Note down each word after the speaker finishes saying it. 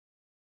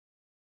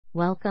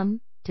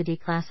Welcome to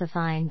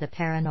Declassifying the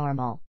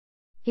Paranormal.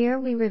 Here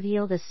we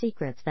reveal the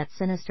secrets that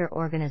sinister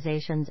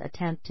organizations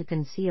attempt to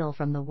conceal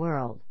from the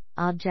world,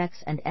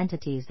 objects and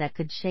entities that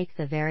could shake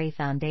the very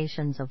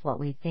foundations of what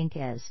we think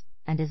is,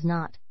 and is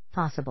not,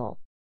 possible.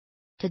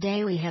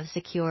 Today we have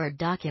secured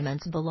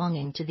documents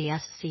belonging to the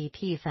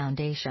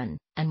SCP-Foundation,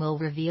 and will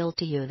reveal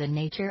to you the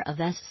nature of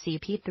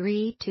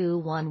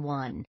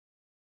SCP-3211.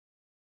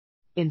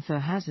 Info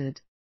hazard.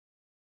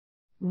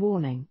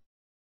 Warning.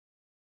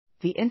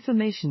 The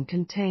information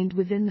contained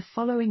within the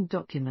following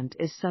document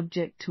is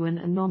subject to an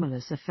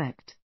anomalous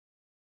effect.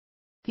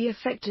 The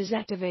effect is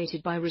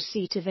activated by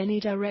receipt of any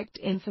direct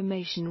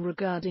information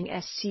regarding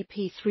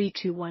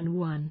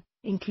SCP-3211,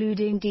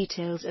 including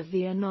details of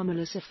the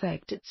anomalous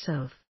effect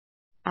itself.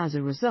 As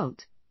a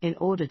result, in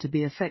order to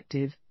be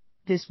effective,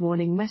 this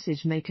warning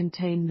message may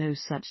contain no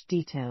such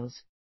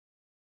details.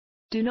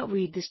 Do not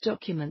read this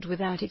document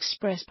without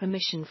express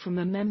permission from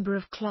a member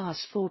of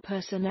Class 4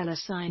 personnel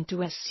assigned to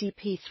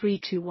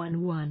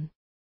SCP-3211.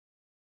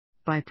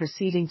 By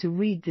proceeding to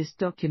read this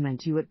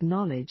document, you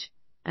acknowledge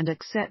and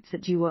accept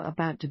that you are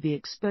about to be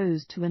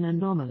exposed to an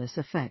anomalous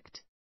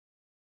effect.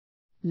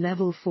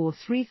 Level 4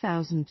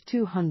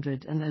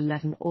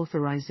 3211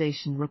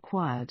 authorization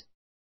required.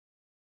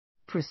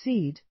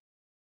 Proceed.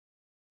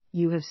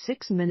 You have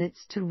 6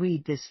 minutes to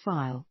read this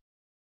file.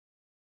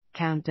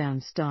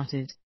 Countdown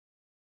started.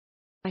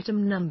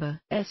 Item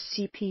number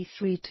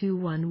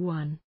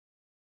SCP-3211.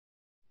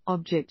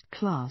 Object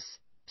Class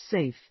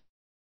Safe.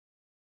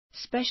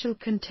 Special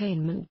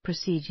Containment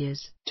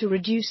Procedures. To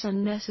reduce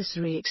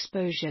unnecessary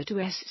exposure to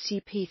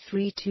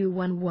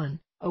SCP-3211,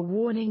 a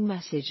warning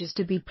message is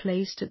to be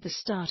placed at the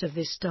start of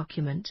this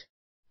document.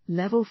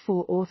 Level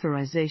 4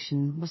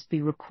 authorization must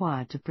be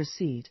required to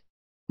proceed.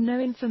 No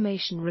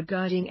information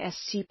regarding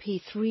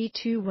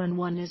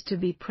SCP-3211 is to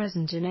be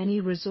present in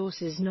any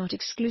resources not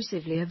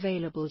exclusively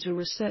available to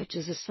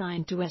researchers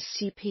assigned to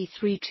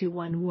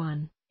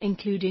SCP-3211,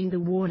 including the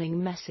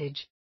warning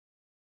message.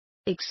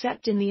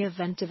 Except in the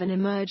event of an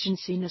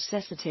emergency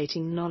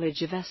necessitating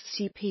knowledge of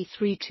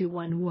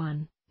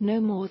SCP-3211, no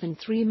more than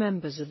 3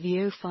 members of the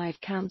O5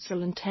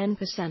 Council and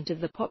 10% of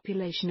the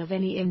population of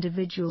any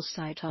individual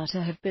site are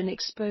to have been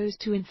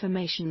exposed to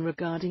information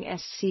regarding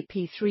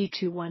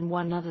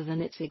SCP-3211 other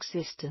than its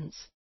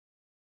existence.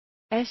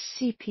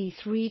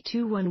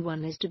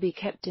 SCP-3211 is to be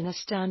kept in a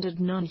standard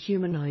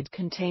non-humanoid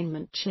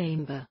containment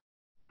chamber.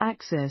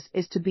 Access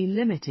is to be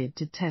limited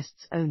to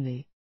tests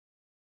only.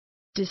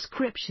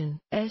 Description: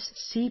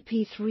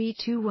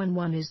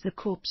 SCP-3211 is the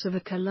corpse of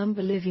a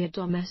Columbolivia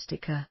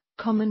domestica,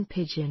 common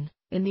pigeon,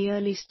 in the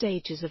early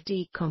stages of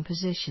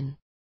decomposition.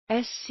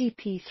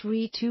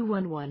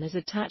 SCP-3211 is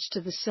attached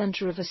to the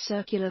center of a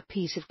circular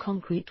piece of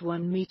concrete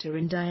 1 meter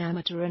in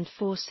diameter and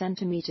 4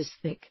 centimeters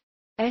thick.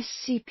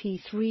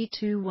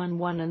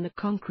 SCP-3211 and the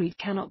concrete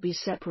cannot be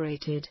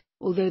separated,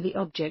 although the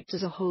object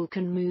as a whole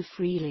can move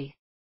freely.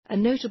 A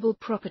notable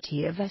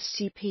property of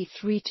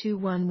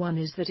SCP-3211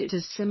 is that it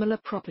has similar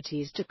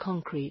properties to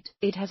concrete.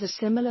 It has a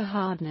similar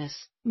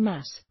hardness,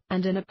 mass,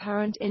 and an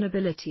apparent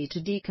inability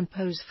to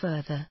decompose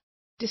further.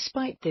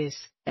 Despite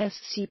this,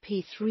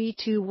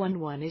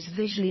 SCP-3211 is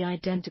visually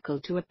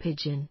identical to a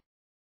pigeon.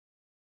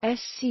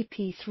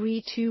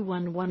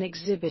 SCP-3211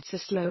 exhibits a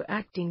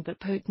slow-acting but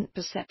potent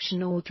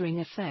perception-altering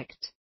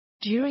effect.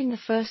 During the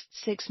first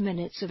 6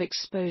 minutes of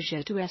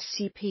exposure to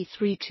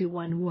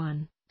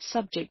SCP-3211,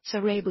 subjects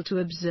are able to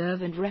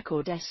observe and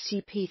record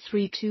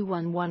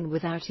SCP-3211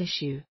 without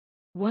issue.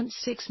 Once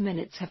 6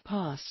 minutes have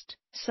passed,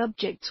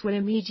 subjects will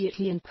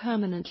immediately and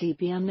permanently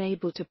be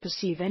unable to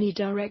perceive any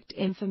direct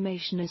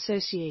information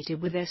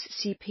associated with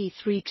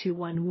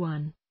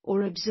SCP-3211,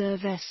 or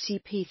observe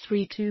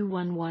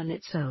SCP-3211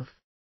 itself.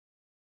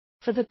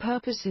 For the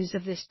purposes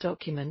of this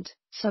document,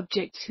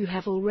 subjects who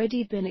have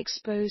already been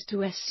exposed to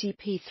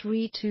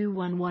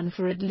SCP-3211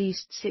 for at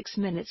least 6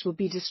 minutes will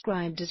be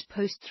described as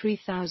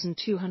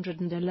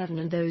post-3211,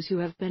 and those who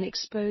have been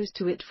exposed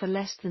to it for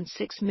less than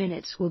 6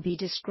 minutes will be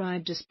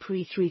described as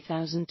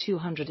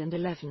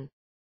pre-3211.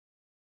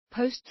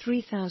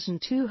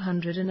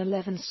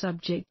 Post-3211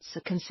 subjects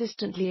are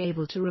consistently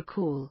able to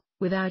recall,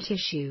 without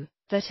issue,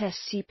 that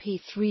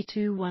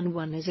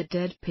SCP-3211 is a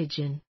dead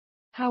pigeon.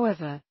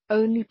 However,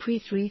 only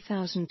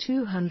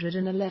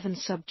pre-3211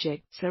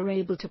 subjects are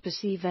able to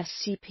perceive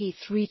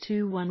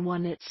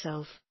SCP-3211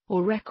 itself,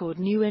 or record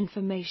new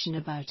information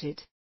about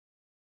it.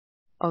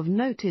 Of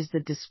note is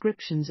the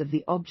descriptions of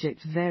the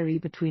object vary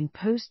between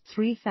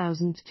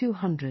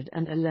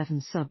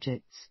post-3211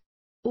 subjects.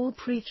 All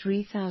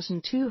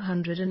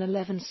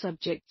pre-3211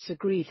 subjects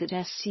agree that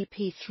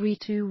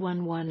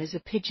SCP-3211 is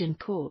a pigeon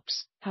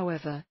corpse.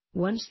 However,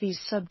 once these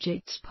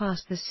subjects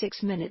pass the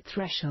 6-minute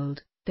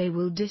threshold, they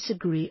will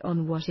disagree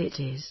on what it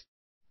is.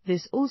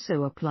 This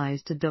also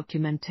applies to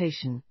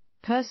documentation.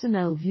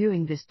 Personnel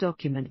viewing this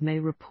document may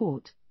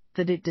report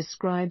that it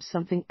describes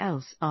something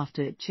else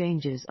after it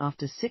changes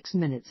after 6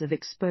 minutes of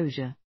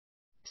exposure.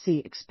 See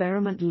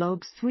Experiment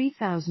Logs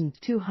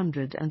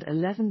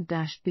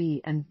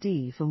 3211-B and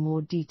D for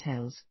more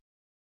details.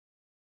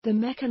 The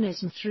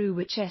mechanism through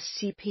which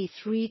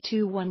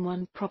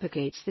SCP-3211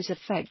 propagates this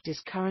effect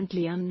is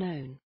currently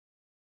unknown.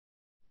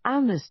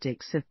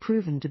 Amnestics have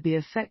proven to be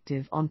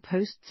effective on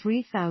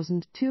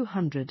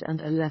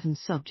post-3211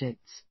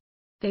 subjects.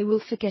 They will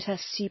forget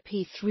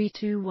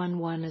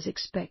SCP-3211 as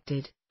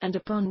expected, and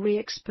upon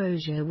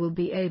re-exposure will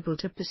be able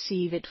to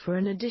perceive it for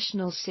an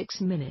additional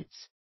 6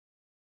 minutes.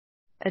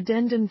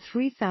 Addendum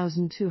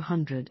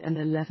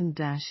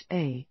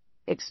 3211-A,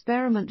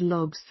 Experiment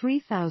Logs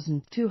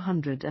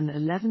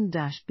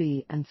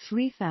 3211-B and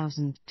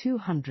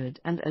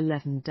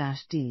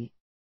 3211-D.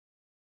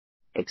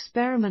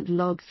 Experiment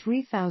Log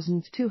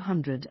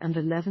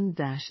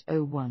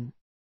 3211-01.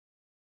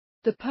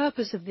 The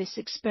purpose of this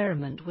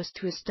experiment was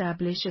to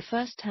establish a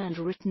first-hand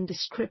written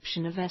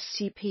description of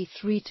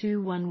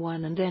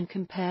SCP-3211 and then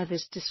compare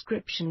this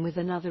description with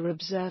another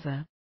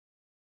observer.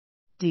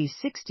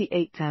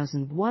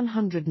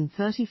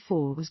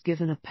 D-68134 was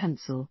given a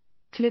pencil,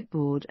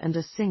 clipboard and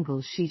a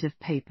single sheet of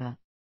paper.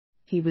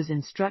 He was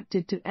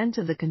instructed to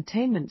enter the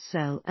containment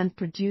cell and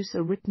produce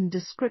a written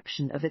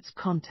description of its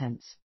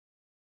contents.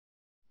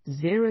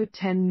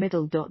 010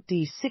 middle.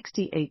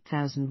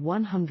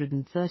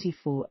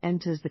 D-68134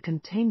 enters the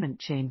containment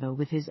chamber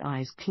with his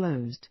eyes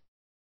closed.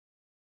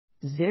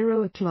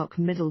 0 o'clock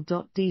middle.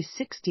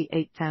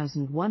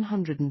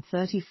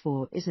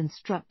 D-68134 is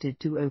instructed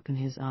to open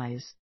his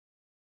eyes.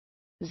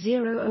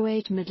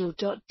 008 middle.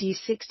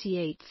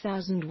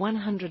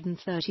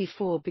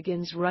 D-68134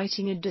 begins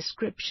writing a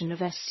description of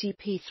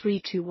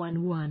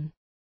SCP-3211.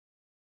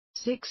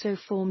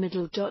 604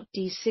 middle.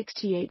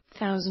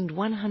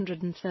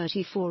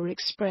 D-68134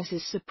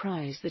 expresses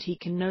surprise that he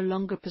can no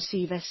longer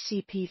perceive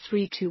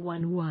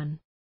SCP-3211.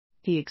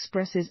 He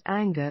expresses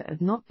anger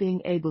at not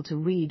being able to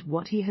read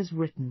what he has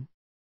written.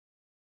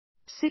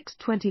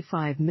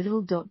 625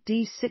 middle.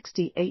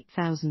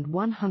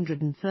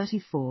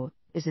 D-68134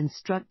 is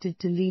instructed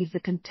to leave the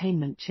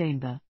containment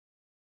chamber.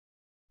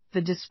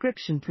 The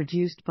description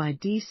produced by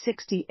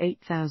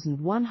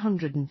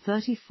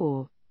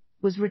D-68134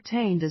 was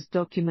retained as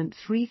document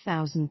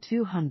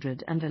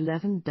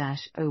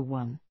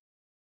 3211-01.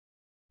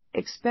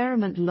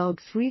 Experiment Log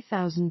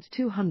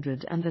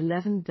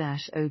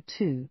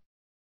 3211-02.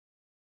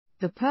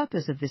 The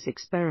purpose of this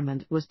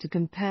experiment was to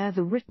compare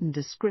the written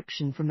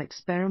description from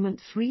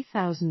Experiment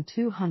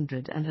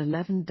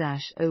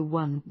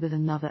 3211-01 with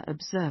another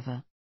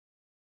observer.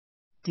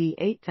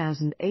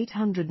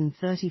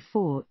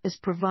 D-8834 is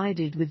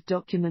provided with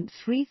document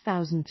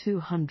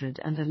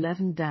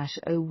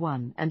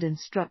 3211-01 and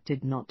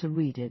instructed not to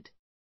read it.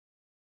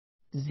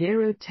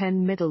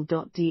 010 middle.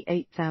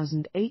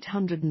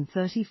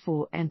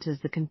 D-8834 enters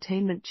the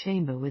containment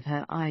chamber with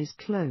her eyes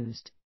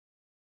closed.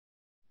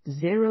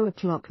 0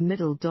 o'clock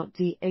middle.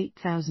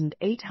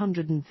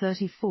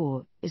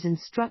 D-8834 is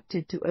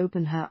instructed to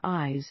open her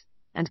eyes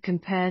and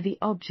compare the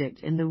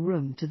object in the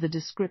room to the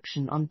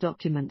description on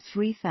document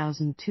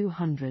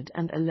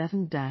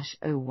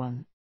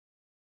 3211-01.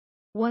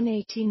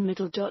 118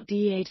 middle.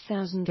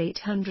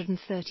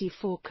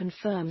 D-8834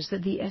 confirms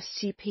that the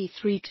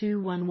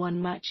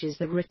SCP-3211 matches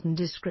the written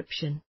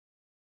description.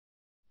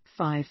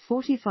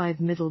 5:45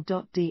 middle.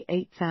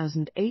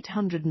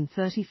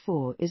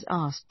 D-8834 is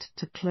asked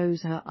to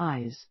close her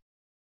eyes.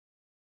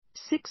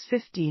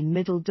 6:15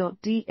 middle.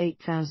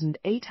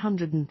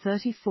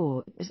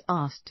 D-8834 is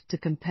asked to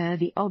compare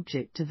the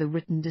object to the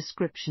written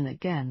description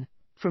again,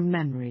 from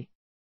memory.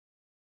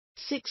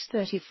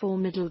 6:34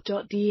 middle.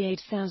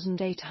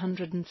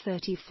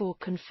 D-8834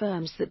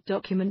 confirms that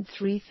document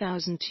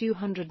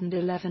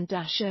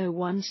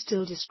 3211-01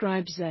 still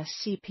describes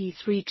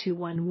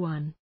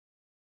SCP-3211.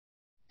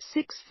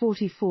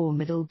 6:44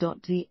 middle.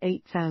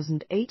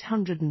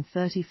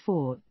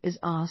 D-8834 is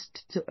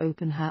asked to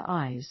open her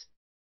eyes.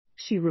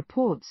 She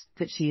reports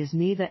that she is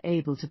neither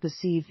able to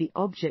perceive the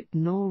object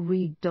nor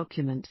read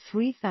document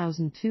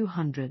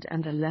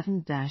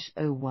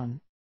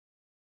 3211-01.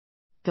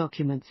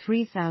 Document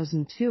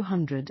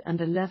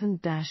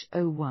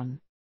 3211-01.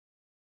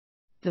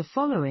 The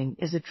following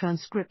is a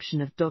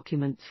transcription of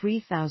document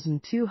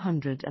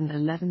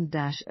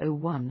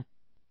 3211-01,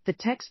 the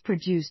text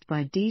produced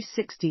by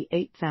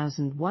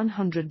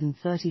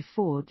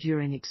D-68134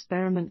 during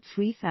experiment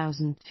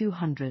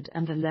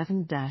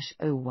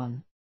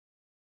 3211-01.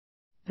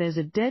 There's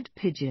a dead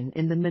pigeon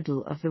in the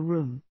middle of the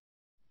room.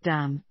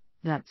 Damn,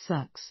 that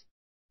sucks.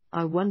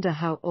 I wonder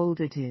how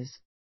old it is.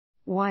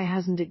 Why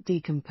hasn't it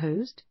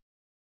decomposed?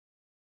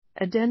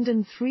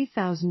 Addendum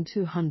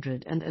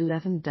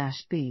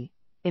 3211-B,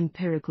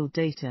 Empirical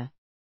Data.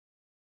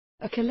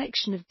 A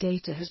collection of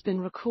data has been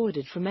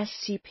recorded from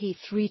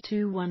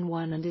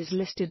SCP-3211 and is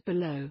listed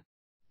below.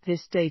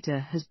 This data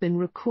has been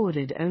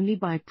recorded only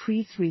by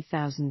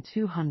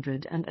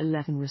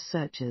pre-3211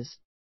 researchers.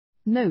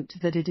 Note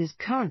that it is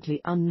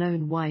currently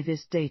unknown why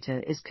this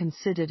data is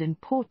considered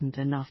important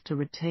enough to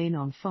retain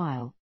on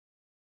file.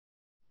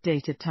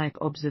 Data type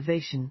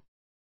observation.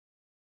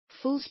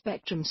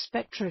 Full-spectrum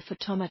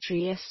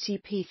spectrophotometry.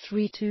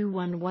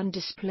 SCP-3211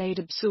 displayed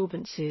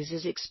absorbances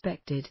as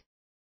expected.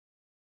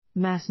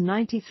 Mass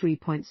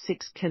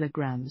 93.6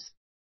 kilograms.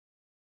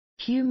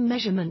 Hume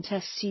measurement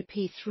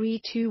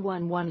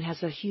SCP-3211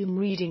 has a Hume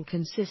reading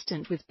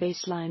consistent with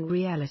baseline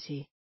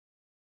reality.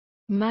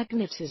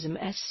 Magnetism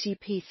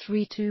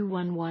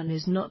SCP-3211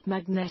 is not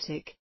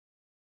magnetic.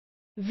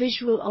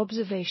 Visual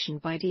observation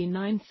by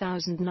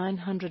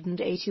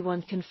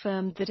D9981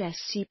 confirmed that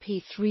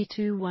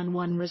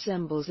SCP-3211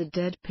 resembles a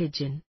dead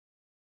pigeon.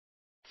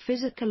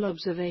 Physical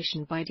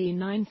observation by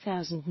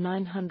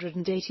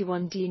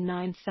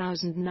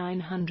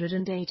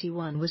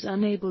D9981 was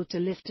unable to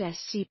lift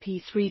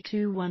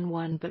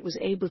SCP-3211 but was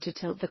able to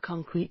tilt the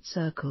concrete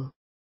circle.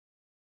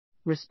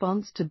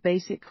 Response to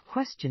basic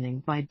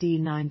questioning by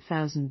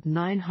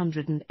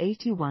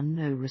D9981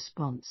 no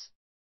response.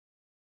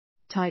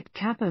 Type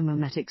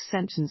Kappa-mimetic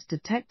sentence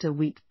detector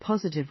weak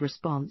positive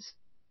response,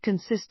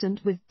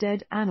 consistent with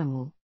dead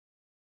animal.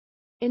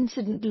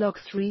 Incident log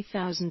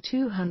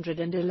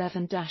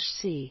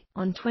 3211-C.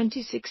 On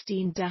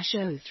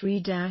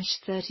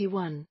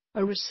 2016-03-31,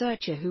 a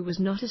researcher who was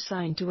not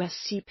assigned to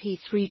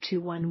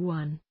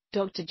SCP-3211,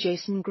 Dr.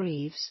 Jason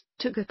Greaves,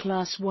 took a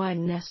Class Y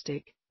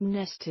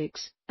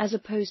mnestics, as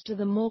opposed to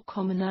the more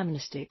common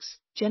amnestics,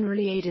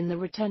 generally aid in the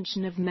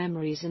retention of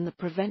memories and the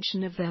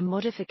prevention of their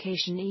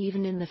modification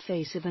even in the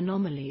face of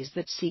anomalies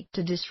that seek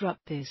to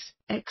disrupt this.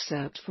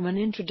 Excerpt from an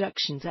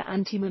Introduction to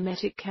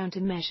Anti-Mimetic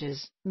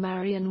Countermeasures,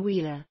 Marion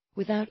Wheeler,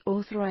 without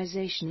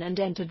authorization and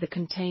entered the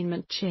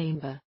containment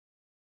chamber.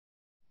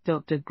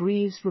 Dr.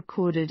 Greaves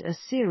recorded a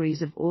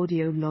series of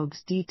audio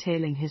logs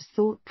detailing his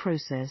thought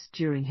process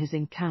during his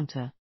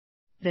encounter.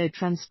 Their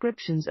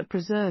transcriptions are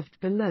preserved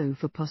below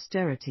for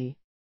posterity.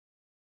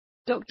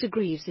 Dr.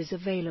 Greaves is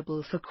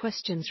available for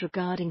questions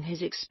regarding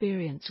his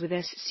experience with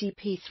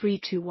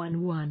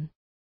SCP-3211.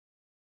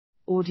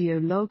 Audio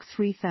log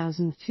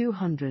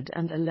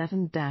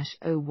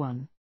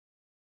 3211-01.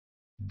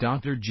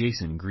 Dr.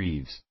 Jason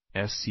Greaves,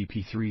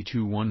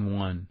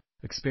 SCP-3211,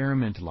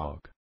 Experiment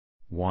Log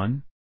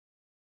 1.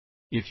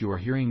 If you are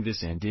hearing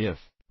this and if,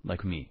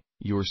 like me,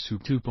 you're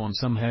souped up on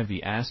some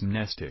heavy-ass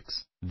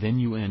amnestics, then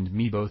you and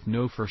me both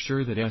know for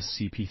sure that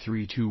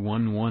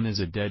SCP-3211 is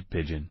a dead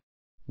pigeon.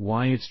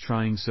 Why it's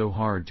trying so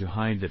hard to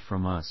hide that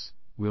from us,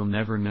 we'll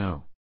never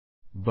know.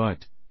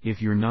 But,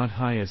 if you're not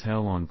high as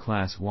hell on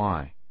Class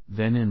Y,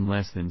 then in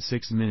less than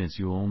 6 minutes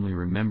you'll only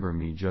remember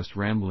me just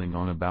rambling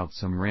on about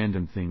some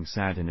random thing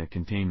sat in a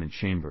containment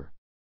chamber.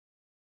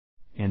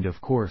 And of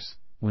course,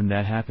 when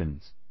that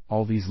happens,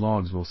 all these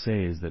logs will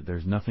say is that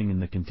there's nothing in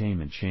the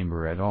containment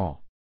chamber at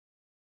all.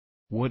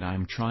 What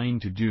I'm trying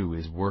to do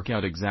is work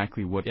out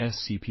exactly what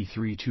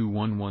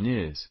SCP-3211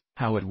 is,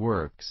 how it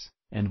works,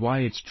 and why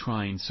it's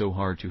trying so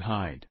hard to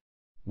hide.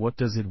 What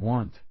does it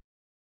want?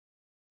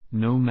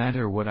 No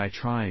matter what I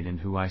tried and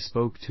who I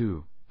spoke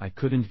to, I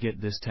couldn't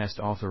get this test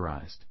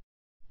authorized.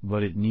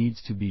 But it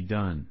needs to be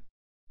done.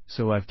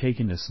 So I've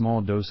taken a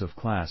small dose of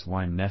Class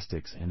Y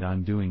amnestics and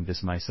I'm doing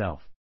this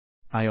myself.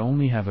 I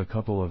only have a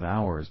couple of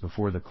hours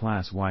before the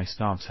Class Y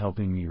stops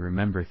helping me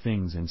remember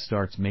things and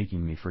starts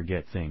making me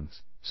forget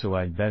things, so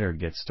I'd better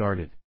get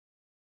started.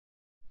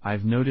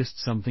 I've noticed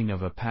something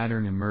of a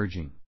pattern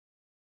emerging.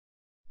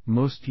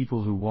 Most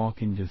people who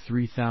walk into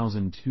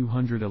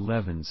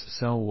 3211's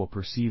cell will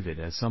perceive it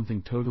as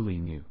something totally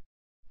new.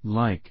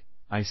 Like,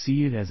 I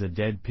see it as a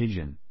dead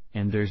pigeon,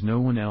 and there's no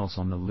one else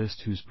on the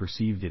list who's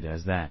perceived it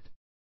as that.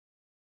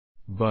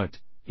 But,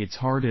 it's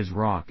hard as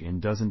rock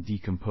and doesn't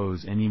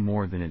decompose any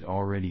more than it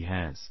already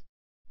has.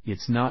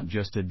 It's not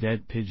just a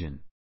dead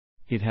pigeon.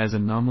 It has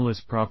anomalous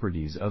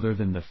properties other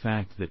than the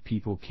fact that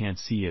people can't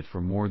see it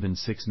for more than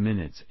 6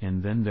 minutes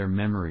and then their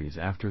memories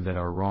after that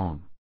are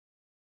wrong.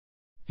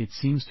 It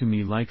seems to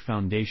me like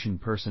Foundation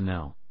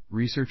personnel,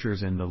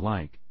 researchers and the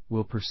like,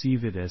 will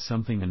perceive it as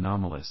something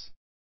anomalous.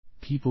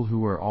 People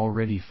who are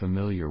already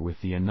familiar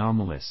with the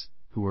anomalous,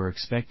 who are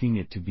expecting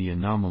it to be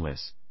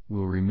anomalous,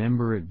 will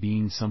remember it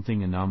being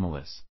something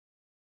anomalous.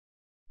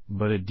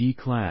 But a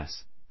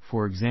D-class,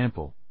 for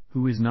example,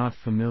 who is not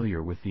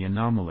familiar with the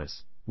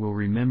anomalous, will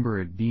remember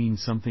it being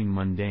something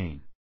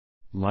mundane.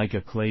 Like a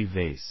clay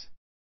vase.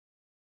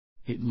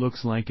 It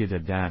looks like it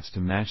adapts to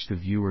match the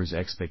viewer's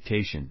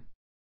expectation.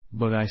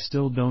 But I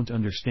still don't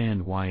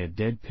understand why a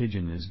dead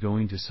pigeon is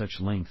going to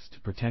such lengths to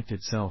protect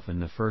itself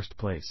in the first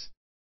place.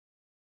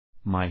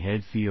 My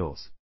head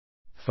feels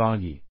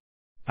foggy.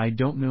 I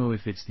don't know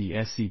if it's the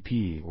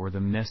SCP or the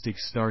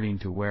amnestics starting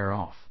to wear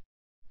off.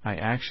 I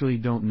actually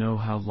don't know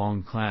how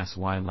long Class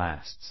Y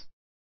lasts.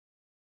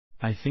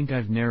 I think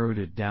I've narrowed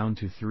it down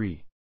to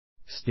 3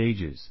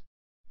 stages.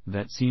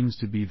 That seems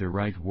to be the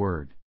right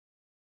word.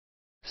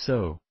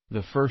 So,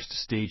 the first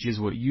stage is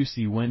what you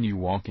see when you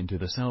walk into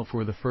the cell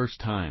for the first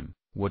time,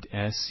 what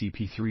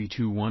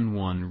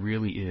SCP-3211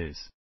 really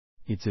is.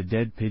 It's a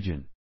dead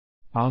pigeon.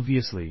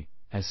 Obviously,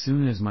 as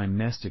soon as my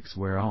amnestics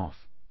wear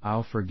off,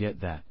 I'll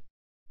forget that.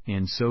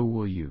 And so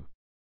will you.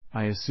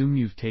 I assume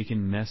you've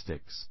taken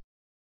amnestics.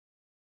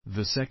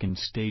 The second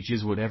stage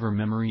is whatever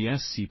memory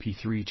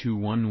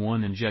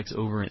SCP-3211 injects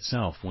over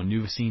itself when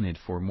you've seen it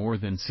for more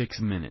than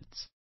 6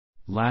 minutes.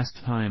 Last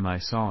time I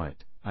saw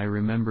it, I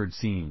remembered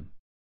seeing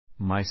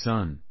my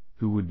son,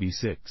 who would be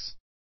 6.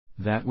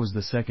 That was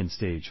the second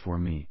stage for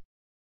me.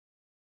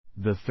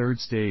 The third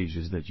stage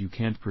is that you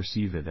can't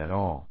perceive it at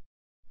all.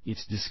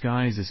 Its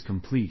disguise is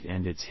complete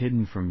and it's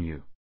hidden from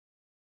you.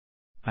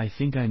 I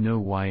think I know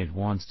why it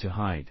wants to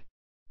hide.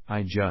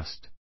 I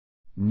just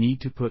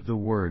need to put the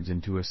words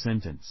into a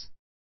sentence.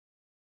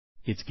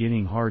 It's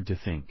getting hard to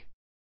think.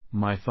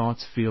 My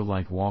thoughts feel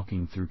like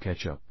walking through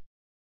ketchup.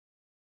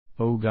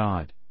 Oh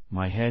God,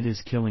 my head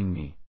is killing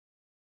me.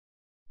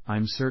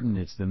 I'm certain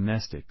it's the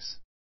Mystics.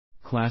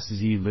 Class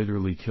Z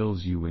literally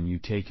kills you when you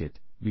take it,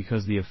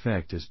 because the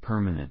effect is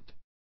permanent.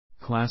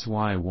 Class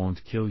Y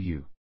won't kill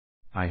you.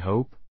 I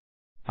hope?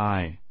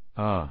 I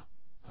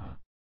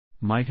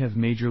might have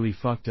majorly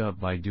fucked up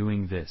by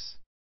doing this.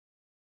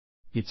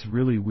 It's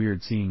really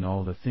weird seeing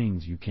all the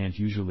things you can't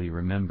usually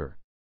remember.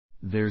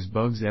 There's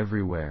bugs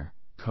everywhere,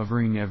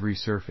 covering every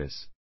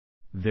surface.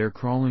 They're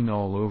crawling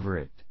all over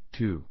it,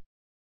 too.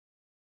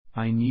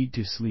 I need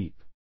to sleep.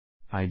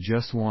 I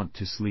just want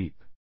to sleep.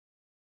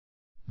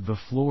 The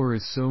floor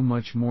is so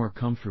much more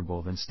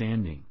comfortable than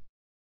standing.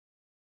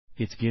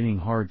 It's getting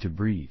hard to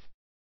breathe.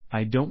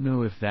 I don't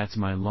know if that's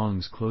my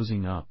lungs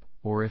closing up,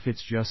 or if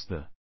it's just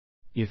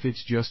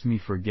me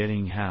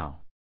forgetting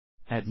how.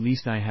 At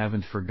least I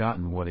haven't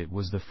forgotten what it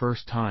was the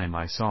first time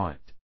I saw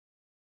it.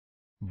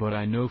 But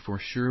I know for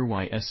sure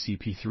why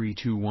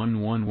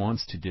SCP-3211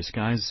 wants to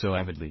disguise so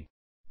avidly.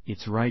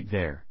 It's right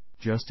there,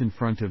 just in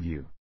front of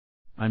you.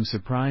 I'm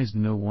surprised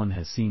no one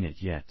has seen it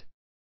yet.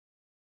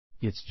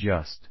 It's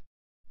just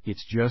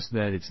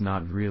that it's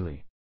not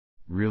really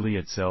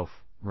itself,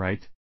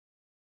 right?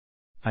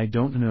 I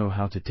don't know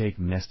how to take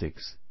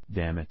mystics,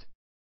 damn it.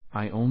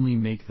 I only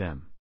make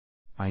them.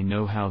 I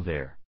know how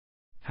they're.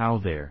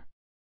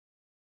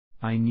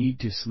 I need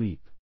to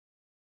sleep.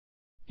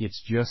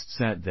 It's just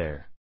sat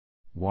there,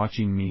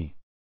 watching me.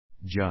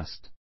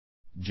 Just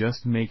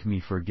make me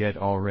forget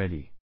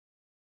already.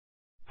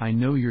 I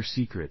know your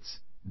secrets,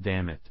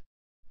 damn it.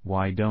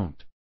 Why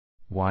don't?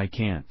 Why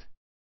can't?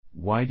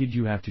 Why did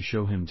you have to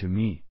show him to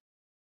me?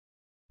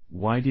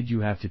 Why did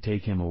you have to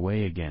take him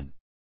away again?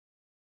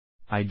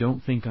 I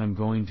don't think I'm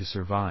going to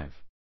survive.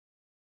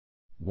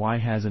 Why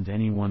hasn't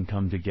anyone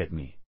come to get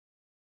me?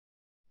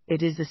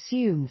 It is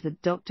assumed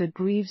that Dr.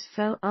 Greaves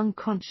fell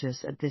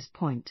unconscious at this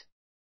point.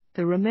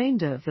 The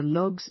remainder of the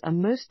logs are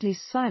mostly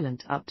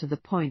silent up to the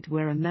point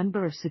where a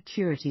member of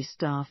security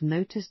staff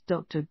noticed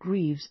Dr.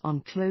 Greaves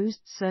on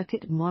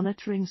closed-circuit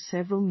monitoring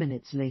several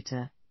minutes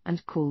later,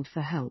 and called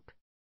for help.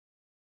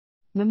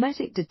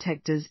 Memetic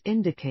detectors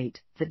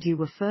indicate that you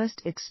were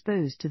first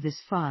exposed to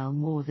this file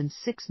more than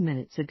 6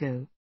 minutes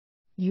ago.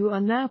 You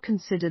are now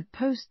considered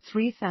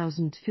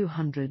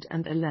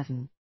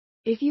post-3211.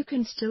 If you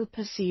can still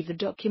perceive the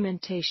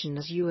documentation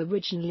as you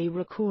originally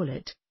recall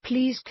it,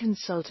 please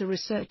consult a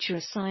researcher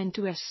assigned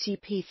to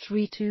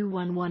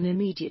SCP-3211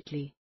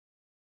 immediately.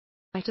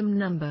 Item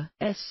Number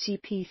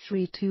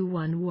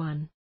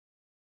SCP-3211.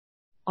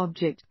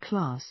 Object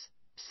Class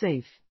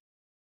Safe.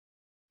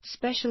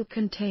 Special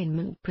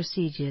Containment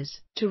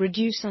Procedures. To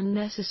reduce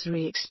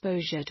unnecessary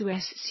exposure to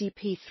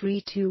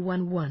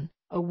SCP-3211,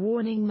 a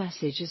warning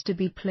message is to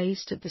be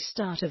placed at the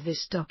start of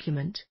this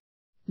document.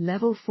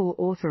 Level 4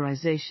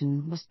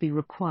 authorization must be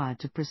required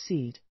to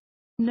proceed.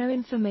 No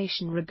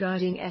information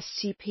regarding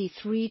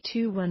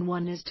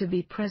SCP-3211 is to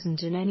be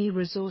present in any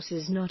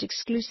resources not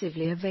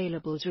exclusively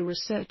available to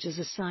researchers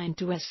assigned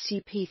to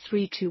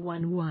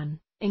SCP-3211,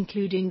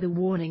 including the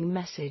warning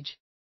message.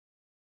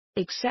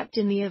 Except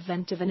in the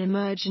event of an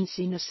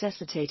emergency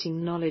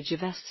necessitating knowledge of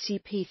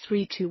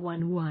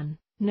SCP-3211,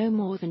 no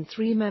more than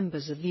 3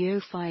 members of the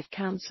O5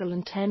 Council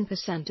and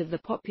 10% of the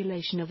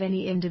population of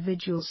any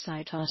individual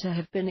site are to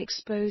have been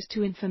exposed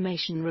to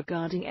information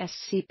regarding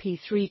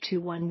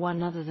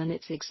SCP-3211 other than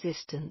its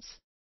existence.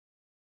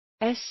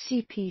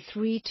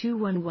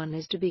 SCP-3211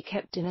 is to be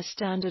kept in a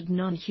standard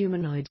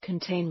non-humanoid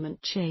containment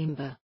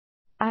chamber.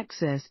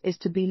 Access is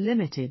to be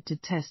limited to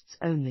tests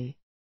only.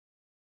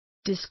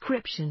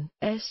 Description: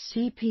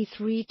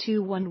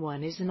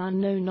 SCP-3211 is an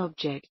unknown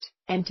object,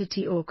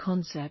 entity or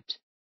concept.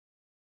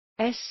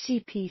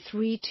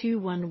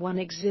 SCP-3211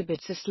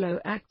 exhibits a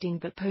slow-acting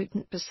but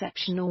potent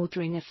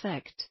perception-altering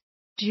effect.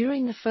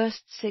 During the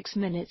first 6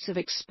 minutes of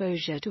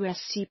exposure to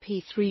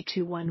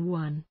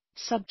SCP-3211,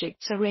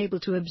 subjects are able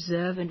to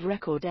observe and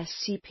record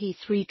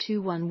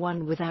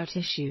SCP-3211 without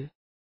issue.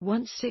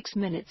 Once 6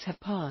 minutes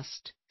have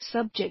passed,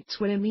 subjects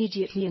will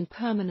immediately and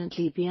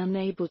permanently be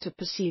unable to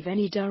perceive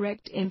any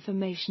direct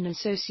information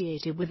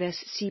associated with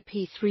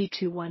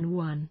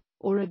SCP-3211,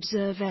 or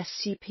observe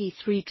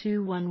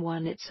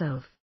SCP-3211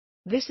 itself.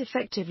 This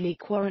effectively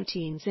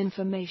quarantines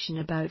information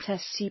about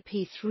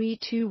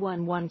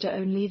SCP-3211 to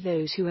only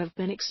those who have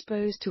been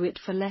exposed to it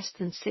for less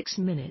than 6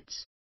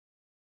 minutes.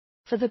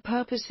 For the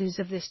purposes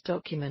of this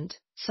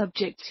document,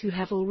 subjects who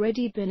have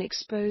already been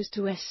exposed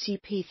to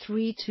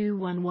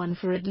SCP-3211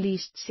 for at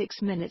least 6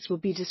 minutes will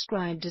be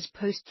described as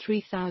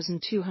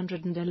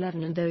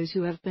post-3211 and those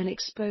who have been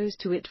exposed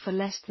to it for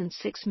less than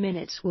 6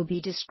 minutes will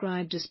be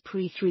described as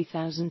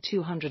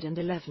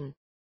pre-3211.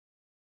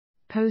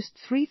 Post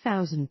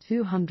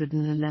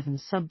 3211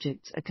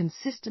 subjects are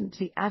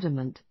consistently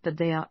adamant that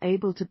they are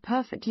able to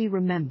perfectly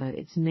remember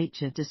its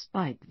nature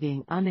despite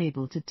being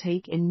unable to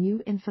take in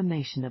new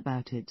information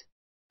about it.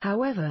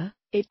 However,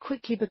 it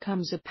quickly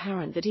becomes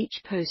apparent that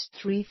each post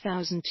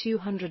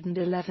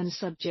 3211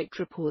 subject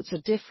reports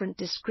a different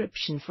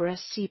description for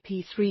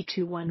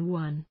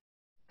SCP-3211.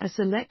 A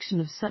selection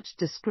of such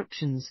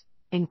descriptions,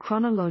 in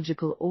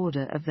chronological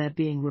order of their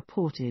being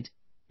reported,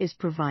 is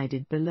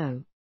provided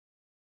below.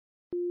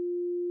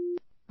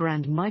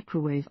 Brand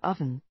microwave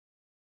oven.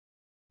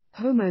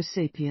 Homo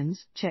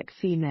sapiens, Czech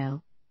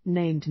female,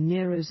 named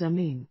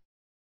Nerozamin.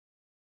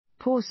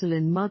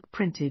 Porcelain mug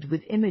printed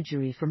with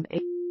imagery from a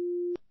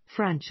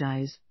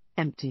franchise,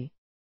 empty.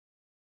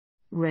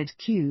 Red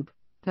cube,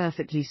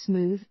 perfectly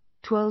smooth,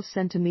 12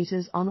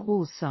 centimeters on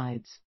all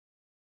sides.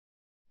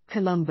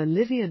 Columba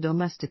livia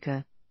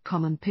domestica,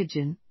 common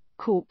pigeon,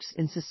 corpse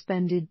in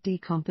suspended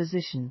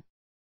decomposition.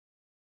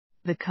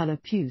 The color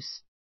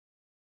puce.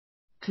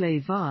 Clay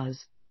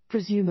vase,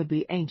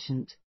 presumably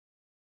ancient.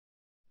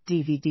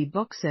 DVD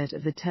box set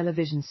of the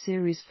television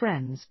series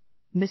Friends,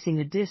 missing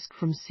a disc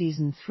from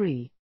season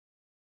 3.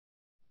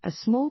 A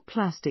small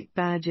plastic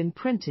badge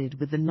imprinted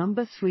with the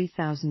number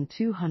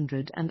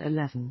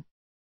 3211.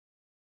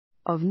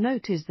 Of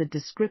note is that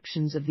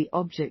descriptions of the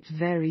object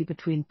vary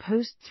between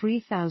post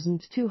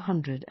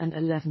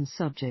 3211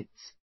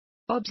 subjects.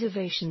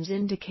 Observations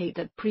indicate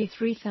that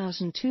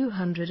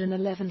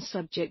pre-3211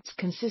 subjects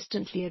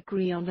consistently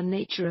agree on the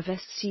nature of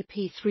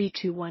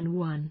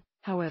SCP-3211.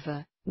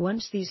 However,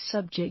 once these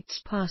subjects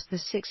pass the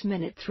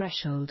 6-minute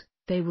threshold,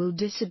 they will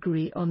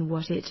disagree on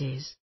what it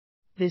is.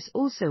 This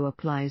also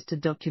applies to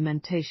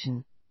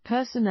documentation.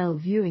 Personnel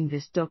viewing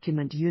this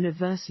document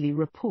universally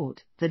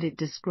report that it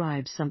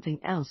describes something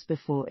else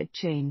before it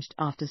changed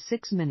after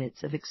 6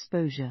 minutes of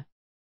exposure.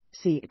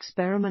 See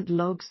Experiment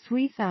Logs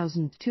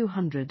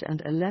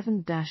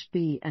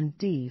 3211-B and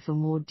D for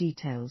more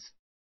details.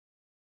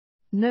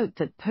 Note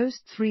that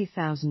post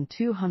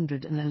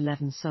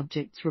 3211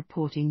 subjects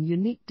reporting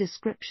unique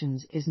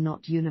descriptions is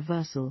not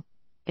universal.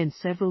 In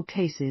several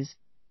cases,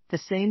 the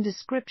same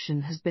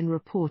description has been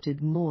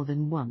reported more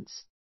than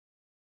once.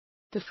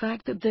 The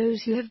fact that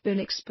those who have been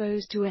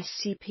exposed to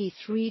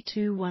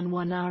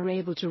SCP-3211 are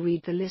able to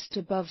read the list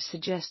above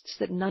suggests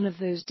that none of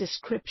those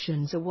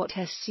descriptions are what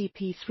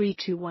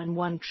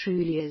SCP-3211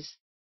 truly is.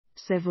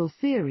 Several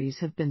theories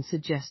have been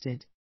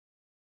suggested.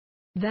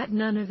 That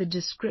none of the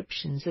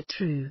descriptions are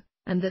true,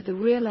 and that the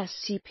real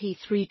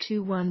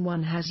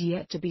SCP-3211 has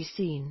yet to be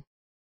seen.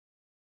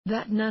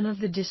 That none of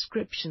the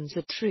descriptions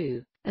are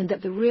true, and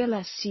that the real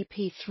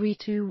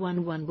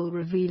SCP-3211 will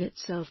reveal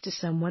itself to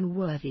someone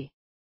worthy.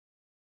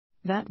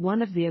 That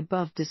one of the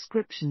above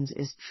descriptions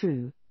is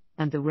true,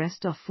 and the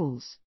rest are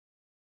false.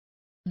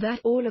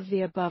 That all of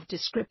the above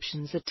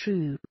descriptions are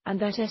true, and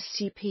that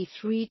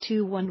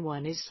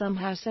SCP-3211 is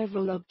somehow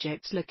several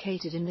objects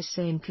located in the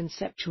same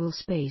conceptual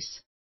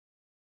space.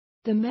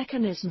 The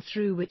mechanism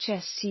through which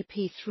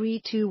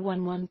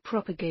SCP-3211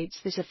 propagates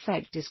this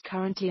effect is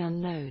currently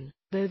unknown,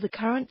 though the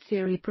current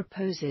theory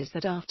proposes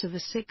that after the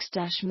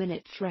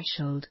 6-minute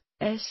threshold,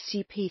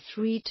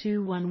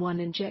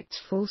 SCP-3211 injects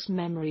false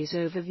memories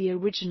over the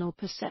original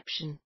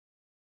perception.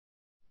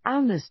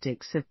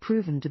 Amnestics have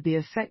proven to be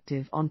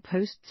effective on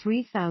post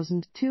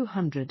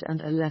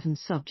 3211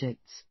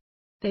 subjects.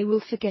 They will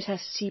forget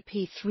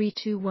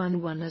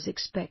SCP-3211 as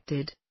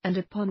expected, and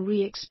upon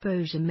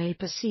re-exposure may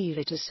perceive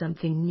it as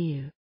something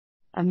new.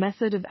 A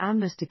method of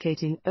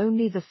amnesticating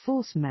only the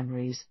false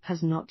memories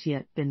has not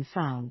yet been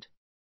found.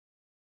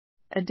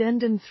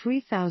 Addendum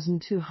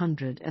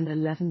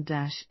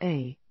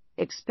 3211-A,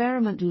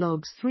 Experiment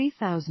Logs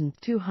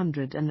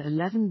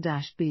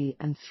 3211-B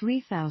and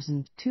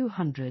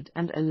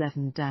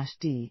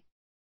 3211-D.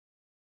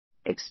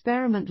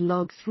 Experiment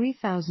Log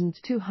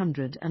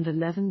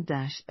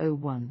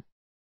 3211-01.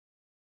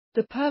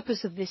 The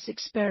purpose of this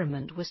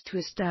experiment was to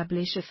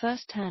establish a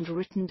first-hand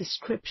written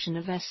description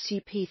of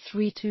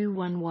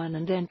SCP-3211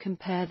 and then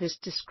compare this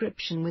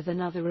description with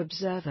another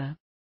observer.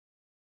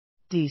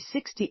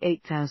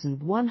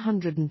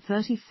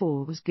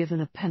 D-68134 was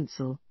given a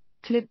pencil,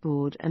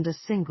 clipboard and a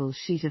single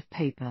sheet of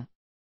paper.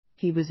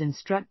 He was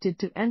instructed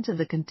to enter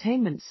the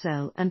containment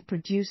cell and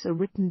produce a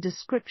written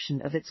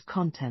description of its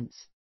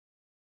contents.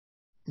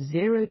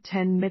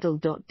 010 middle.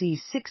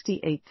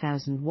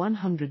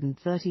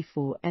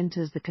 D-68134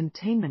 enters the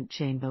containment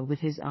chamber with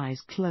his eyes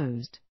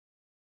closed.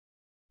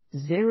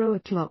 0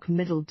 o'clock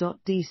middle.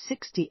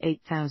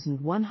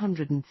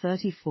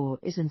 D-68134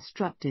 is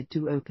instructed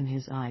to open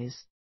his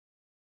eyes.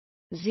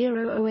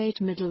 008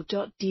 middle.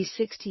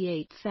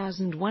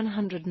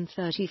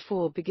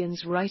 D-68134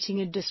 begins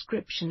writing a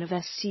description of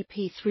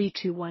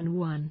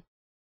SCP-3211.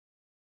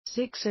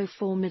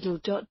 604 middle.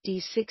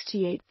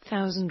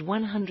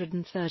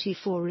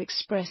 D-68134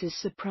 expresses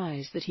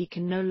surprise that he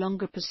can no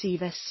longer perceive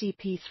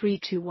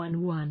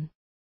SCP-3211.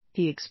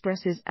 He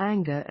expresses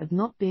anger at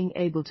not being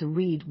able to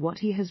read what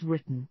he has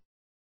written.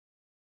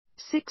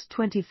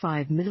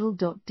 625 middle.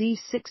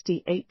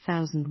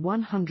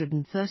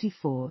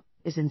 D-68134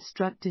 is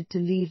instructed to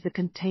leave the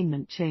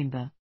containment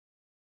chamber.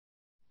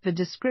 The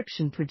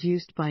description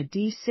produced by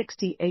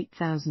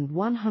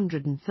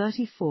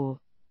D68134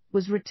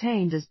 was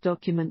retained as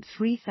document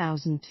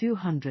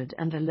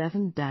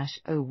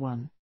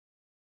 3211-01.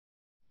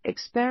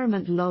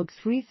 Experiment log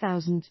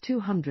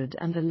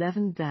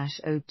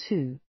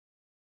 3211-02.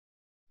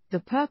 The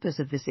purpose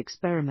of this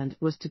experiment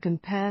was to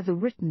compare the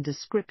written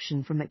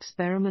description from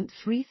experiment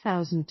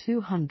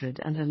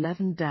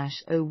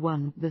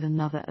 3211-01 with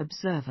another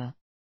observer.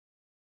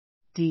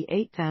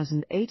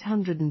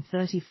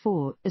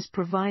 D8834 is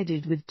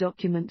provided with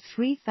document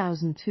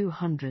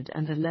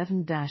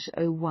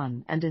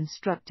 3211-01 and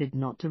instructed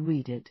not to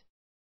read it.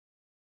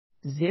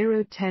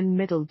 010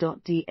 middle.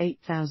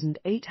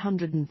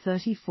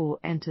 D8834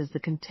 enters the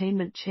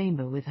containment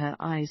chamber with her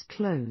eyes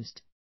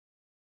closed.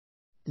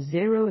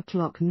 0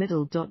 o'clock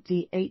middle.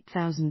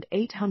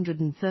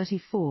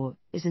 D8834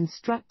 is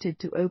instructed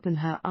to open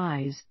her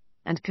eyes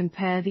and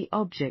compare the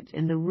object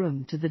in the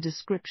room to the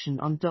description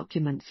on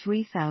document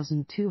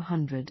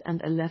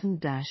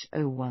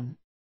 3211-01.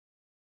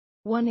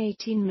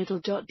 118 middle.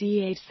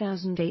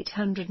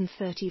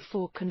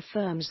 D8834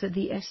 confirms that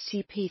the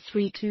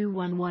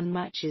SCP-3211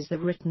 matches the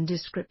written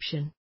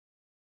description.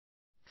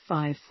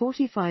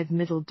 5:45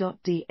 middle.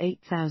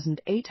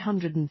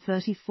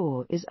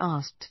 D8834 is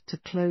asked to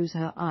close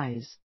her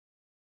eyes.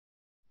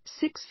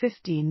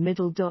 6:15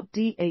 middle.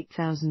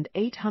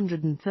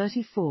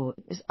 D8834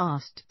 is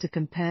asked to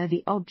compare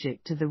the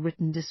object to the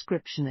written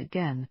description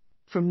again,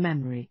 from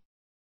memory.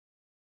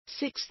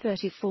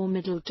 6:34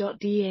 middle.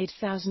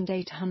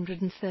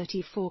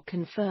 D8834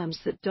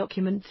 confirms that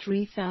document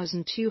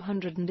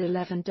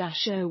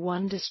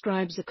 3211-01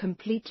 describes a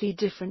completely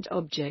different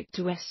object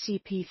to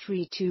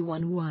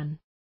SCP-3211.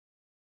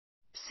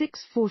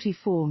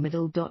 6:44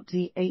 middle.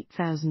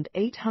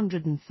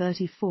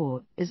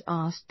 D8834 is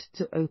asked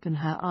to open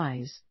her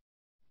eyes.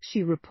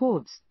 She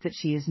reports that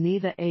she is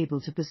neither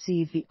able to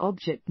perceive the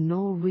object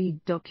nor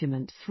read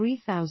document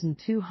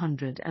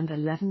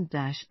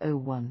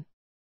 3211-01.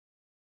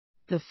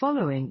 The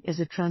following is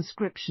a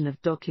transcription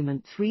of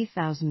document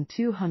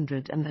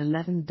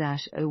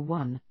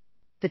 3211-01,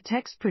 the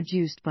text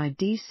produced by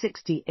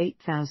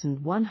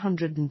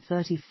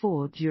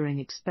D68134 during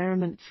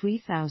experiment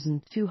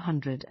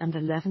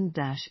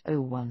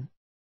 3211-01.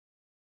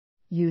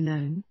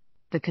 Unknown,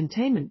 the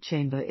containment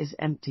chamber is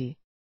empty.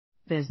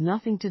 There's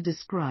nothing to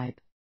describe.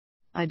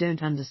 I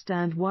don't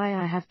understand why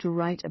I have to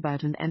write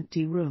about an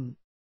empty room.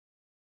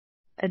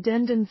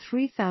 Addendum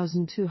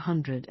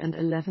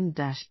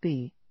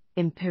 3211-B.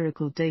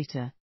 Empirical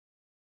data.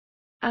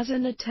 As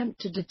an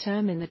attempt to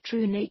determine the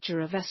true nature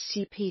of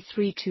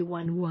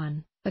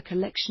SCP-3211, a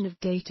collection of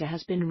data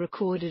has been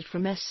recorded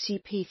from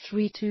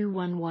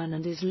SCP-3211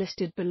 and is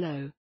listed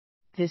below.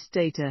 This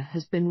data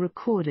has been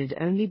recorded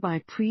only by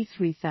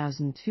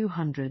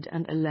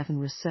pre-3211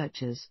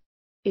 researchers.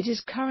 It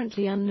is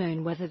currently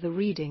unknown whether the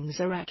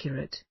readings are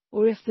accurate,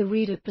 or if the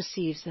reader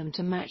perceives them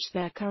to match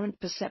their current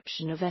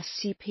perception of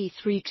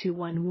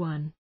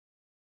SCP-3211.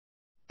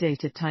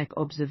 Data type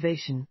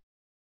observation.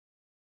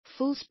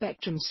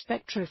 Full-spectrum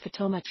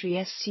spectrophotometry.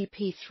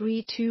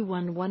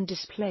 SCP-3211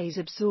 displays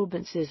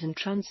absorbances and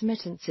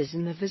transmittances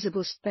in the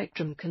visible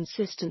spectrum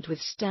consistent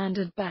with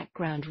standard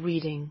background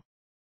reading.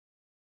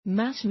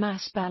 Mass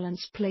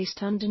balance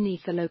placed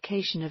underneath the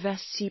location of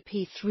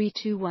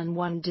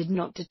SCP-3211 did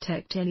not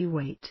detect any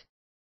weight.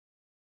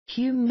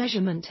 Hume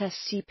measurement.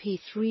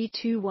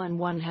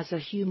 SCP-3211 has a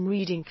Hume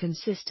reading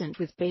consistent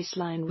with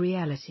baseline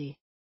reality.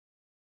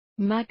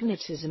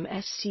 Magnetism.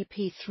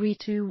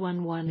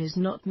 SCP-3211 is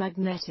not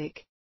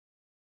magnetic.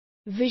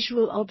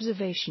 Visual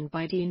observation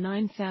by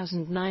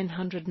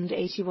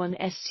D9981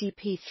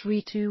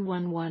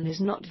 SCP-3211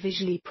 is not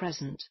visually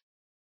present.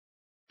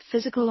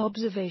 Physical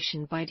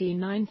observation by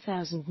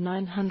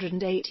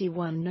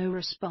D9981 no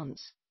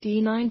response.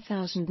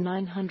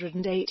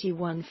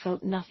 D9981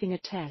 felt nothing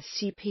at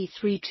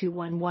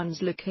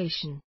SCP-3211's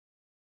location.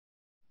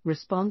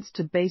 Response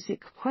to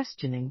basic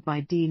questioning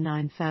by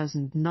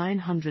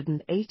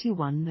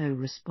D9981 no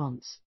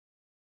response.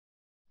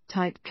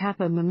 Type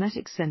Kappa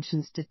mimetic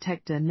sentience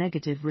detector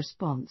negative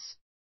response.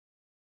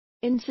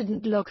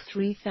 Incident log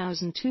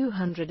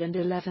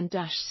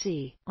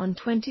 3211-C. On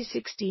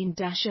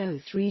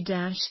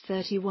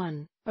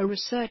 2016-03-31, a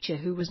researcher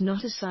who was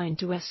not assigned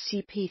to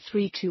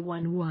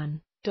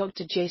SCP-3211,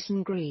 Dr.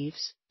 Jason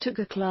Greaves, took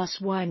a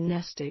Class Y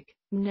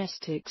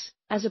amnestics,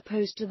 as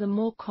opposed to the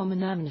more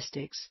common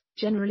amnestics,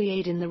 generally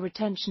aid in the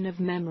retention of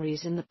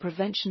memories and the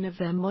prevention of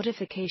their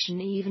modification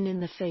even in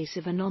the face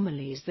of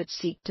anomalies that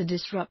seek to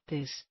disrupt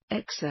this.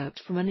 Excerpt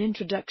from an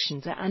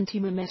introduction to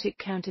Anti-Mimetic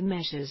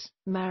Countermeasures,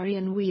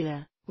 Marion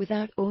Wheeler,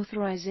 without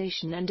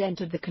authorization and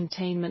entered the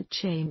containment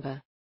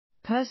chamber.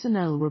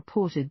 Personnel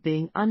reported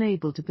being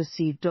unable to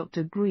perceive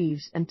Dr.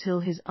 Greaves until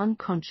his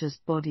unconscious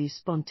body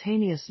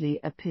spontaneously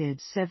appeared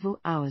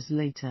several hours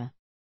later.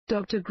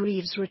 Dr.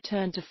 Greaves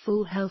returned to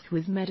full health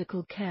with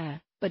medical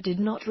care, but did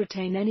not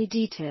retain any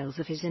details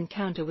of his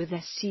encounter with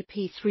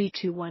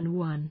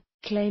SCP-3211,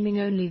 claiming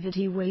only that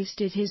he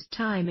wasted his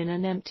time in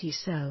an empty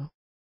cell.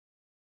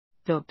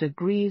 Dr.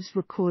 Greaves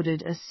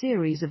recorded a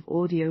series of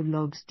audio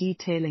logs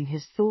detailing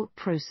his thought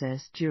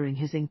process during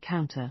his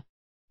encounter.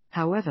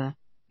 However,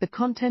 the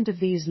content of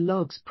these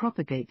logs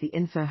propagate the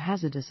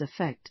infohazardous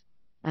effect,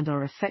 and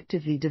are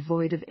effectively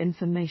devoid of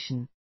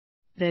information.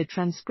 Their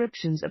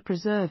transcriptions are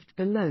preserved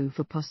below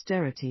for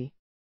posterity.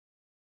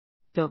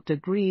 Dr.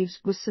 Greaves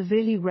was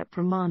severely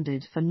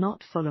reprimanded for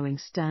not following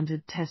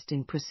standard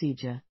testing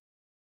procedure.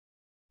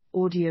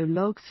 Audio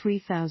log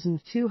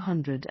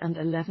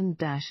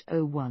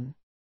 3211-01.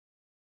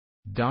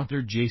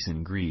 Dr.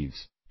 Jason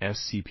Greaves,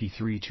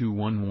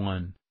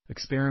 SCP-3211,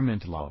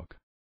 Experiment Log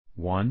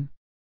 1.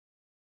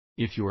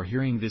 If you're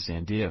hearing this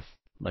and if,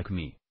 like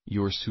me,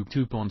 you're souped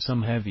up on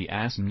some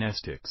heavy-ass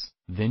amnestics,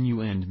 then you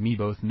and me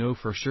both know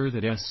for sure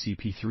that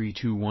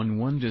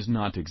SCP-3211 does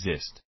not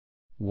exist.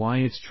 Why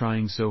it's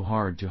trying so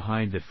hard to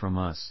hide that from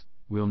us,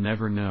 we'll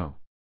never know.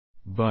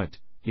 But,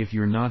 if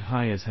you're not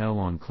high as hell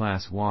on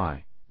Class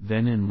Y,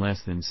 then in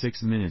less than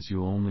 6 minutes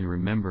you'll only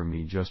remember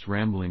me just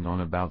rambling on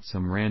about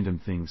some random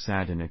thing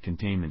sat in a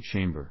containment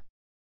chamber.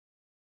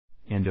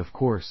 And of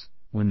course,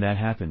 when that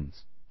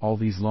happens, all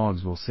these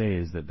logs will say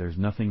is that there's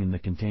nothing in the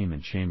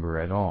containment chamber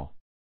at all.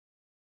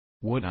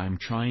 What I'm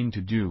trying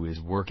to do is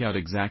work out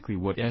exactly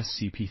what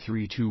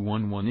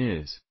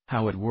SCP-3211 is,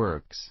 how it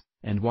works,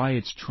 and why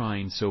it's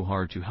trying so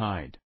hard to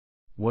hide.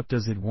 What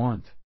does it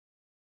want?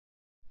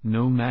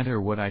 No matter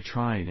what I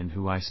tried and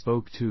who I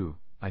spoke to,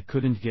 I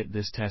couldn't get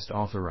this test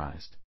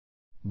authorized.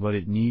 But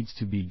it needs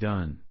to be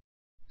done.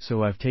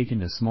 So I've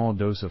taken a small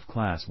dose of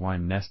Class Y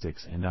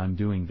amnestics and I'm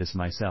doing this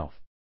myself.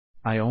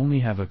 I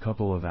only have a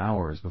couple of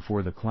hours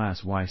before the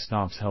Class Y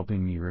stops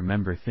helping me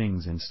remember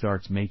things and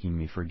starts making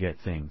me forget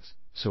things,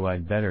 so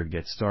I'd better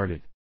get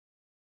started.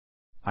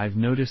 I've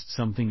noticed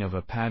something of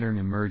a pattern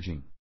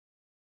emerging.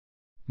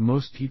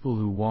 Most people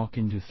who walk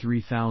into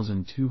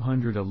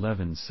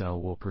 3211 cell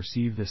will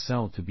perceive the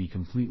cell to be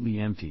completely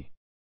empty.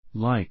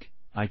 Like,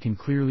 I can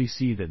clearly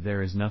see that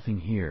there is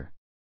nothing here.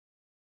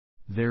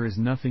 There is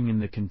nothing in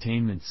the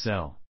containment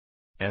cell.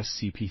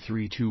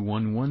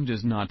 SCP-3211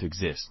 does not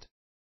exist.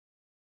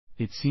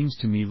 It seems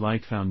to me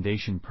like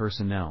Foundation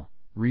personnel,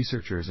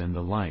 researchers and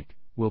the like,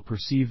 will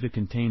perceive the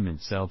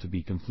containment cell to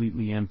be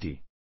completely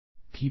empty.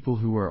 People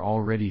who are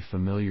already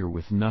familiar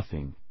with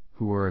nothing,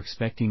 who are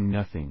expecting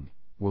nothing,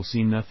 will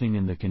see nothing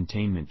in the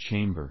containment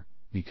chamber,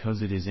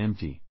 because it is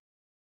empty.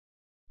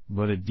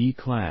 But a D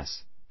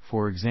class,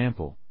 for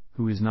example,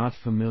 who is not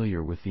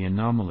familiar with the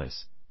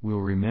anomalous, will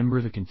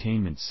remember the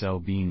containment cell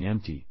being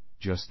empty,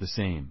 just the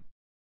same.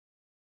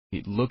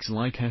 It looks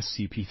like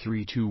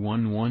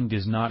SCP-3211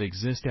 does not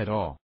exist at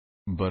all.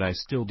 But I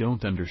still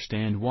don't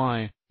understand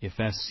why, if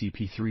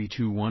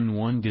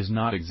SCP-3211 does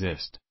not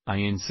exist, I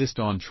insist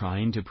on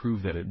trying to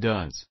prove that it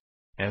does.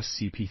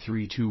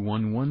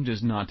 SCP-3211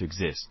 does not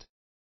exist.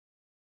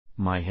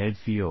 My head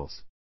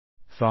feels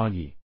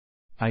foggy.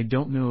 I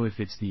don't know if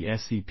it's the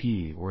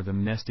SCP or the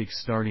amnestics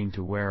starting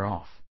to wear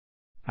off.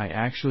 I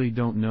actually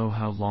don't know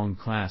how long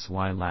Class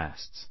Y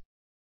lasts.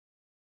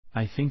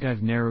 I think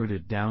I've narrowed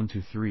it down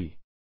to 3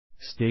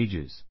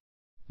 stages.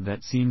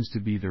 That seems to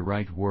be the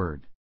right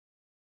word.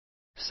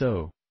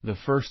 So, the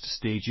first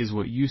stage is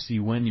what you see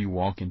when you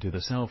walk into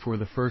the cell for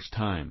the first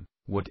time,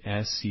 what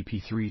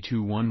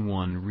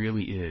SCP-3211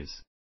 really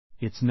is.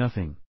 It's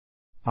nothing.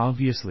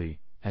 Obviously,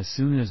 as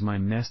soon as my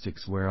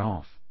amnestics wear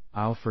off,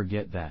 I'll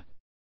forget that.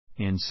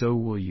 And so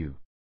will you.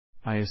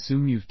 I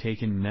assume you've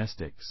taken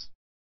amnestics.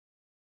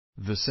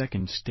 The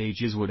second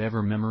stage is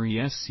whatever memory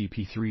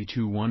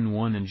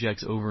SCP-3211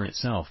 injects over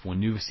itself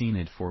when you've seen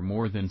it for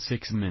more than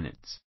 6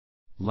 minutes.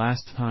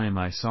 Last time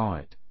I saw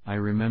it, I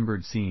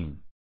remembered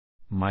seeing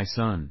my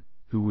son,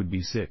 who would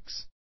be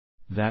 6.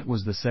 That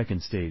was the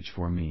second stage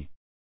for me.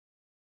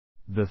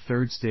 The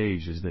third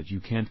stage is that you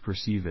can't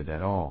perceive it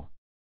at all.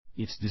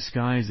 Its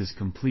disguise is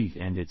complete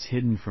and it's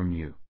hidden from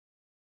you.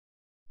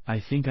 I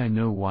think I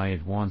know why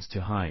it wants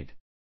to hide.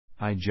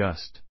 I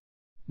just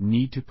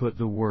need to put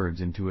the words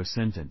into a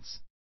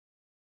sentence.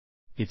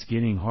 It's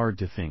getting hard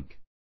to think.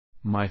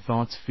 My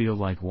thoughts feel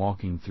like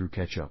walking through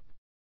ketchup.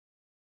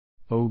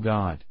 Oh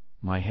God,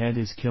 my head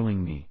is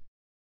killing me.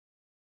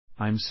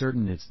 I'm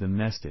certain it's the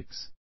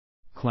amnestics.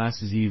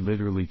 Class Z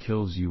literally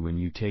kills you when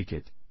you take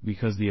it,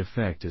 because the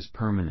effect is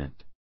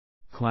permanent.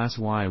 Class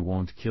Y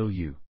won't kill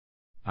you.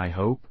 I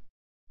hope?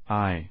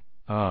 I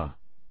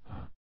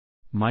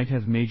might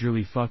have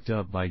majorly fucked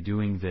up by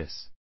doing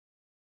this.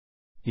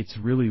 It's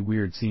really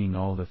weird seeing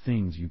all the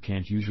things you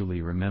can't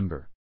usually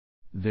remember.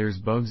 There's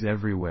bugs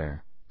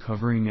everywhere,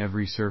 covering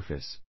every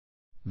surface.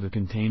 The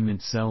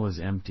containment cell is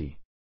empty.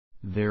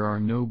 There are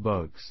no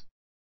bugs.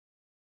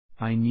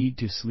 I need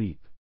to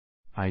sleep.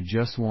 I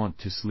just want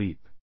to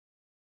sleep.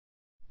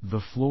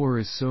 The floor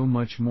is so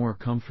much more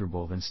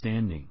comfortable than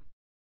standing.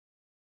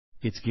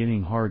 It's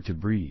getting hard to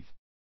breathe.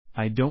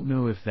 I don't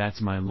know if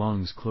that's my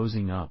lungs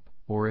closing up,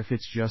 or if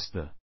it's just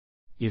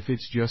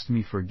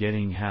me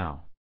forgetting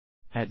how.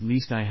 At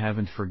least I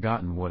haven't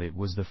forgotten what it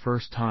was the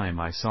first time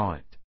I saw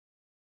it.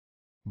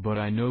 But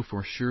I know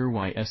for sure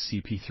why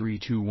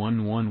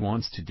SCP-3211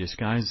 wants to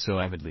disguise so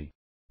avidly.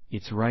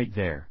 It's right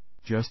there,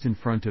 just in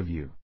front of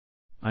you.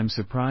 I'm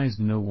surprised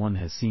no one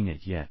has seen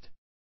it yet.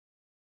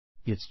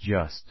 It's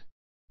just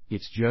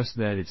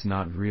that it's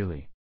not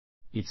really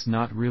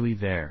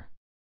there.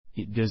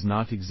 It does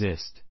not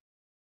exist.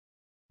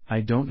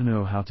 I don't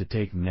know how to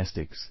take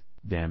mnestics,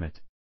 damn it.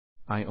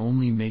 I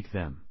only make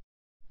them.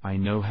 I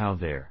know how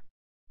they're.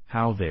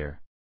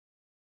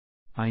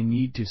 I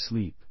need to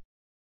sleep.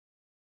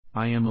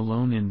 I am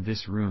alone in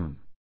this room.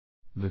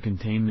 The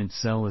containment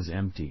cell is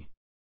empty.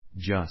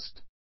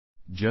 Just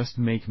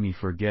make me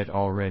forget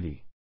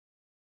already.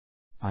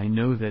 I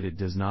know that it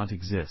does not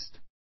exist.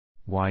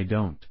 Why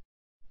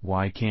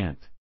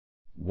can't?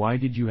 Why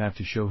did you have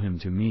to show him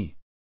to me?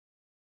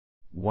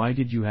 Why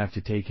did you have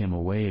to take him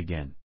away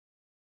again?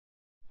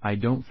 I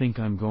don't think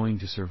I'm going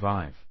to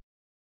survive.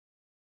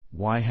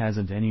 Why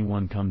hasn't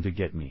anyone come to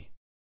get me?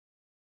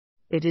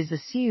 It is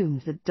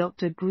assumed that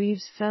Dr.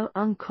 Greaves fell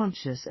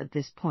unconscious at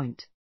this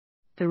point.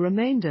 The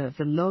remainder of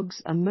the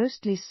logs are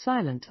mostly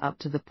silent up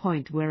to the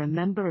point where a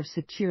member of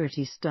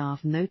security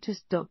staff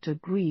noticed Dr.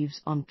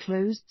 Greaves on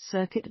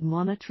closed-circuit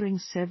monitoring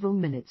several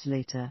minutes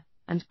later,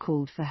 and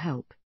called for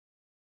help.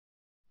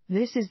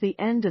 This is the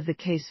end of the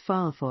case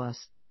file for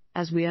us,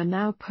 as we are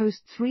now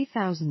post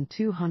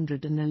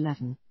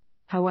 3211.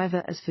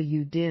 However, as for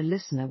you, dear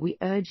listener, we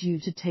urge you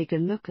to take a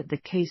look at the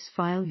case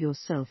file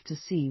yourself to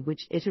see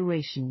which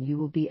iteration you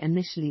will be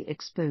initially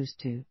exposed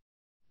to.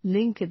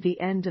 Link at the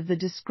end of the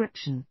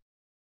description.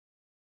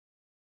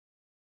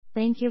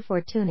 Thank you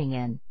for tuning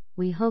in.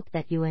 We hope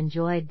that you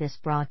enjoyed this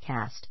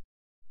broadcast.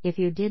 If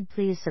you did,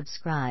 please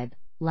subscribe,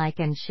 like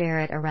and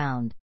share it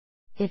around.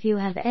 If you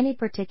have any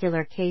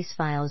particular case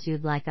files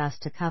you'd like us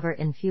to cover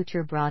in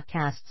future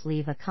broadcasts,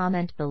 leave a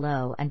comment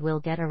below and we'll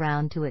get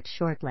around to it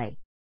shortly.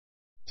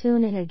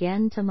 Tune in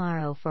again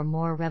tomorrow for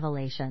more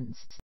revelations.